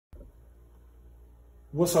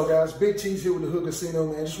What's up, guys? Big Cheese here with the Hood Casino,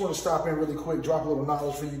 man. Just want to stop in really quick, drop a little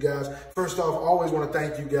knowledge for you guys. First off, I always want to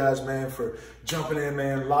thank you guys, man, for jumping in,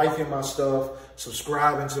 man, liking my stuff,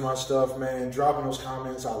 subscribing to my stuff, man, dropping those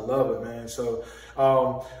comments. I love it, man. So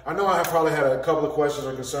I know I probably had a couple of questions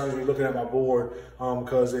or concerns when you're looking at my board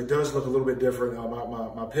because it does look a little bit different.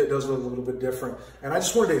 My pit does look a little bit different. And I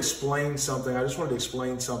just wanted to explain something.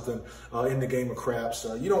 In the game of craps.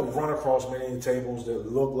 You don't run across many tables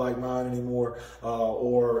that look like mine anymore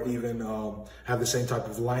or even have the same type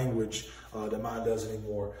of language that mine does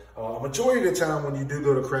anymore. Majority of the time when you do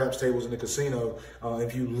go to craps tables in the casino,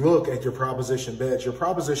 if you look at your proposition bets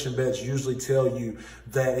usually tell you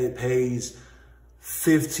that it pays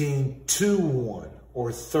 15-1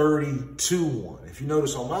 or 30-1. If you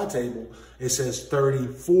notice on my table, it says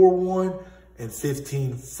 30-1 and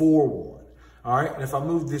 15-1. All right, and if I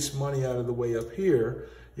move this money out of the way up here,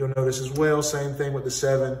 you'll notice as well, same thing with the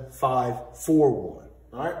 7-5-4-1. All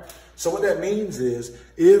right, so what that means is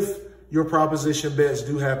if your proposition bets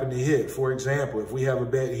do happen to hit, for example, if we have a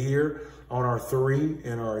bet here on our 3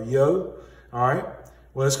 and our yo, all right,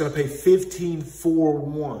 well, it's going to pay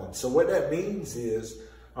 15-4-1. So what that means is,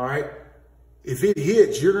 all right, if it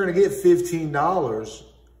hits, you're going to get $15,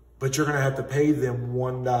 but you're going to have to pay them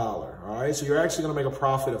 $1. All right, so you're actually going to make a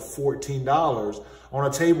profit of $14 on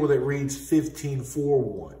a table that reads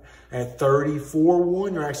 15-4-1. At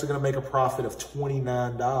 30-4-1, you're actually going to make a profit of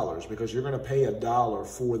 $29 because you're going to pay $1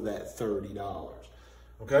 for that $30.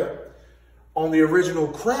 Okay. On the original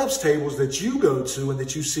craps tables that you go to and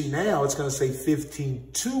that you see now, it's going to say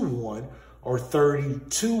 15-1 or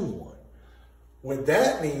 30-1. What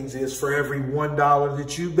that means is for every $1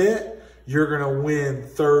 that you bet, you're going to win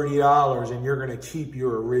 $30 and you're going to keep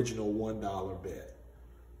your original $1 bet.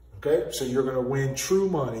 Okay, so you're going to win true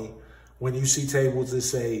money when you see tables that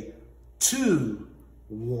say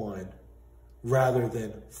 2-1 rather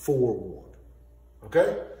than 4-1.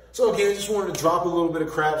 Okay, so again, just wanted to drop a little bit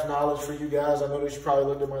of craps knowledge for you guys. I noticed you probably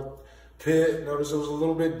looked at my pit, noticed it was a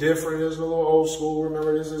little bit different. It was a little old school.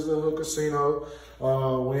 Remember, this is the Hood Casino.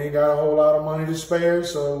 We ain't got a whole lot of money to spare,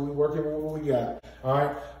 so we're working with what we got. All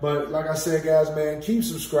right. But like I said, guys, man, keep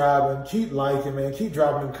subscribing, keep liking, man, keep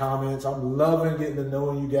dropping them comments. I'm loving getting to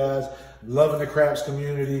know you guys, loving the craps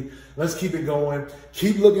community. Let's keep it going.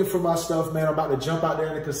 Keep looking for my stuff, man. I'm about to jump out there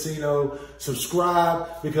in the casino.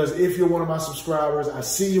 Subscribe, because if you're one of my subscribers, I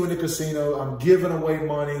see you in the casino. I'm giving away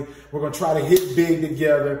money. We're going to try to hit big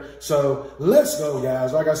together. So let's go,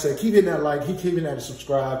 guys. Like I said, keep hitting that like, keep hitting that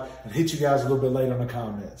subscribe, and hit you guys a little bit later in the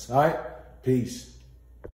comments. All right? Peace.